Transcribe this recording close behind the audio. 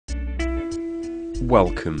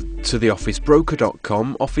Welcome to the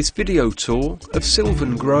OfficeBroker.com office video tour of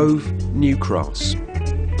Sylvan Grove, New Cross.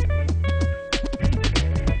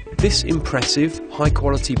 This impressive,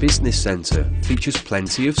 high-quality business centre features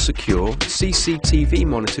plenty of secure, CCTV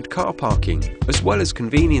monitored car parking, as well as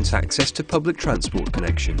convenient access to public transport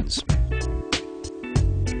connections.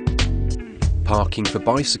 Parking for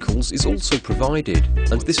bicycles is also provided,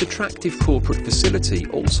 and this attractive corporate facility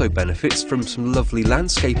also benefits from some lovely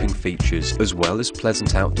landscaping features as well as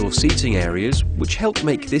pleasant outdoor seating areas, which help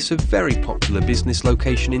make this a very popular business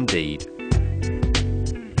location indeed.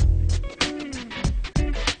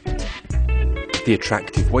 The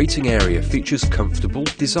attractive waiting area features comfortable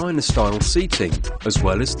designer-style seating, as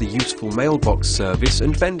well as the useful mailbox service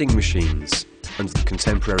and vending machines. And the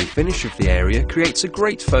contemporary finish of the area creates a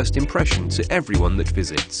great first impression to everyone that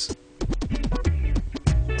visits.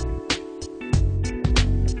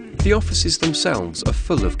 The offices themselves are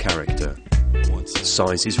full of character.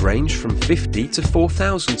 Sizes range from 50 to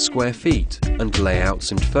 4,000 square feet, and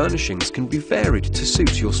layouts and furnishings can be varied to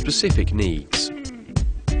suit your specific needs.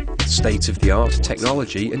 State-of-the-art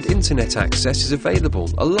technology and internet access is available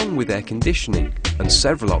along with air conditioning, and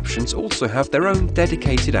several options also have their own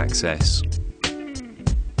dedicated access.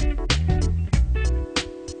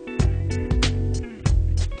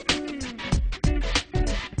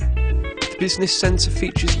 The business centre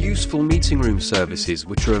features useful meeting room services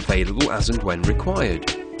which are available as and when required.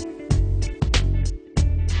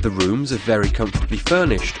 The rooms are very comfortably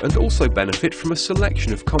furnished and also benefit from a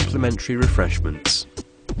selection of complimentary refreshments.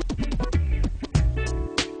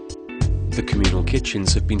 The communal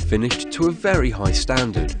kitchens have been finished to a very high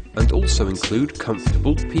standard and also include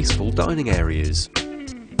comfortable, peaceful dining areas.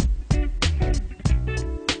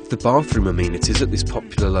 The bathroom amenities at this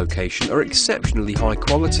popular location are exceptionally high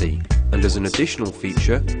quality, and as an additional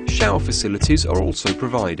feature, shower facilities are also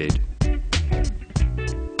provided.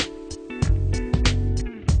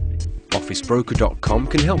 OfficeBroker.com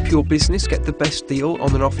can help your business get the best deal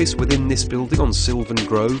on an office within this building on Sylvan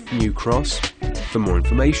Grove, New Cross. For more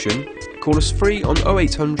information, call us free on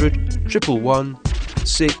 0800 111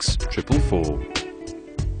 6 444.